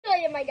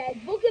Alright, my guys,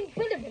 welcome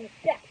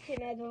back to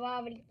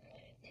another video.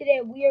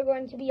 Today we are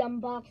going to be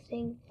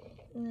unboxing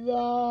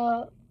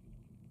the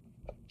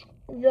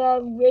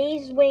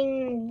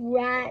Razewing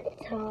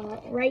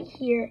Ratha right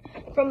here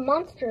from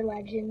Monster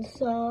Legends.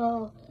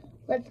 So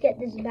let's get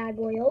this bad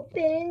boy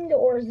opened,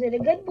 or is it a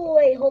good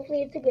boy?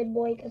 Hopefully it's a good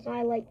boy because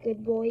I like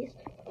good boys.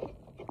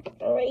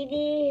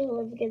 Alrighty,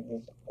 let's get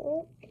this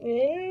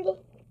opened.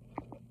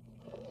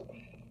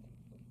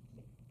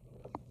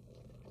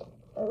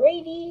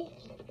 Alrighty.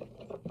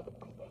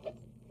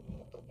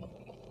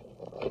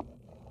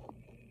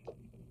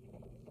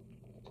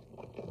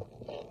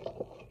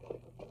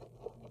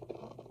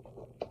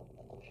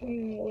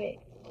 Wait.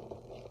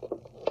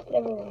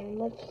 Never mind.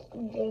 Let's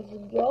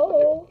just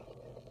go.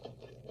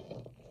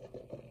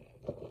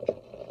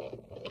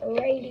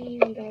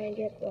 Alrighty, we gotta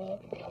get the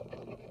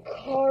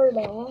card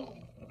off.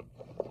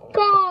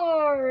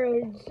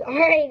 Cards!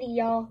 Alrighty,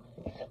 y'all.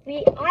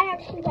 I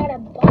actually got a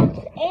box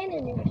and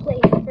a new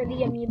place for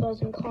the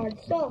amiibos and cards,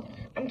 so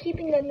I'm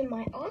keeping them in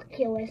my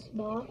Oculus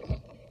box.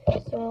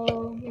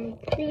 So,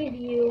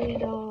 preview, we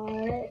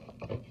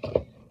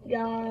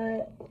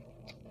got,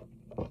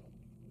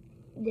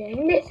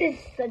 dang, this is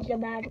such a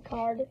bad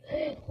card.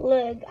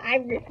 Look, I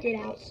ripped it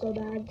out so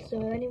bad.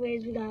 So,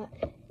 anyways, we got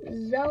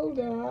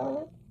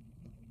Zelda,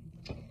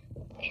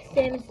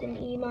 Samson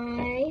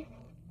Emai,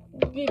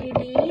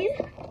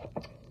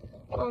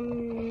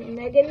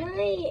 Mega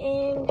Knight,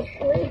 and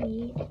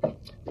Kirby.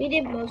 We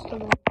did most of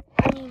them.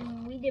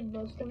 We did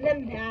most of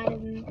them bad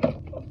and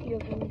a few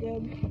of them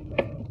good.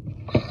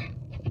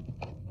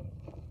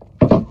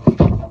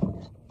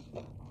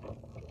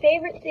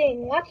 Favorite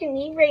thing, watching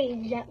me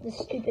rage at the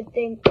stupid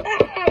thing.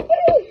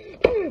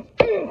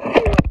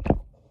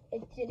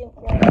 It didn't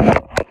work.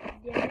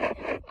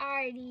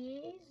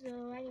 Alrighty, so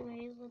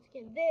anyways, let's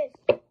get this.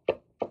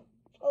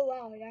 Oh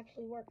wow, it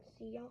actually works.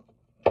 See y'all.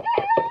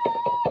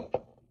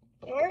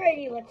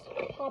 Alrighty, let's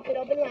pop it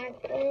open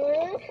like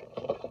this.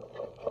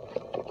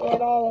 Throw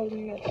it all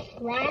in the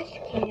trash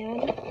can.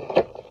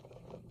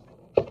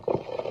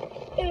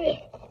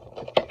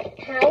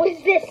 How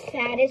is this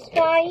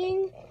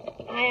satisfying?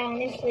 I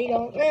honestly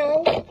don't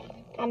know.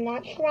 I'm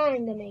not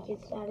trying to make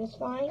it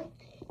satisfying.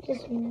 It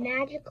just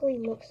magically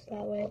looks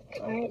that way.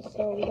 Alright,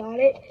 so we got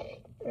it.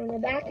 In the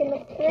back and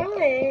the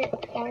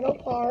front, final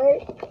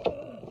part.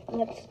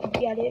 Let's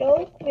get it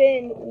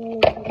open. Oh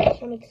my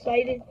gosh, I'm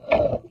excited.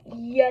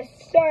 Yes,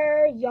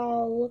 sir.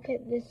 Y'all, look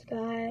at this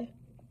guy.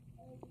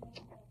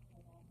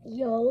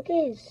 Yo, look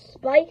at his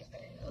spikes.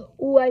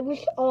 Oh, I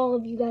wish all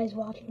of you guys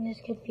watching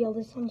this could feel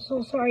this. I'm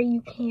so sorry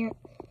you can't.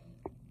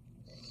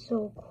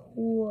 So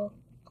cool.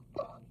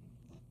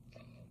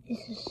 This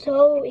is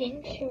so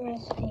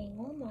interesting.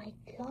 Oh my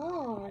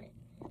god.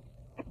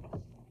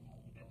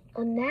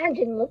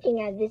 Imagine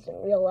looking at this in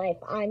real life.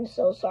 I'm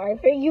so sorry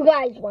for you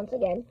guys once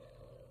again.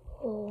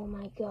 Oh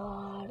my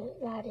god,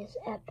 that is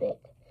epic.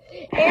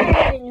 And I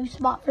got a new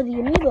spot for the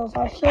amiibos.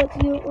 I'll show it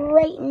to you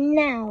right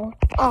now.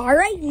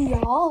 Alright,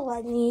 y'all,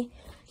 let me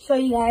show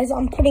you guys.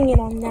 I'm putting it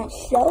on that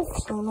shelf,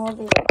 so in order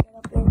to get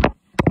up there,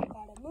 you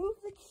gotta move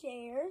the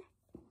chair.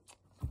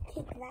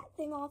 Take that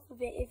thing off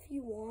of it if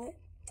you want.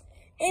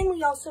 And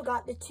we also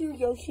got the 2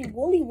 Yoshi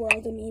Woolly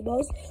World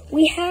amiibos.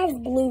 We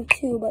have Blue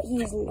too, but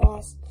he's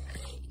lost.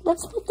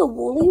 Let's put the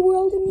Woolly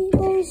World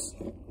amiibos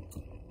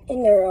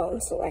in their own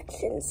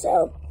selection.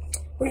 So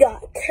we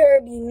got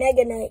Kirby,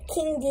 Mega Knight,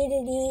 King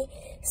Dedede,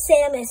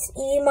 Samus,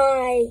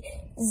 Emai,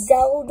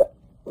 Zelda,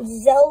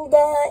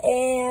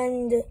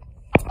 and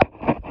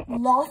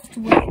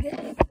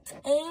Loftwig.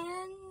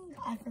 And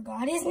I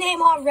forgot his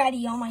name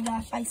already. Oh my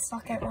gosh, I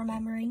suck at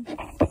remembering.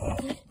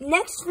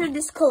 Next for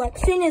this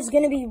collection is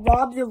going to be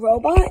Rob the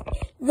Robot.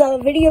 The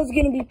video is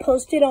going to be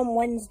posted on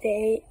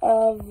Wednesday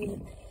of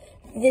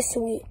this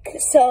week.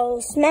 So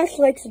smash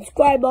like,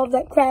 subscribe, all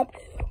that crap.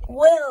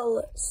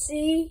 We'll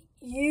see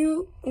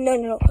you.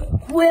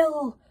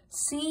 We'll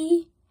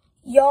see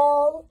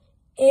y'all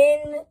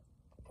in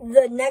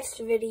the next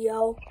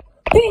video.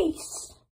 Peace.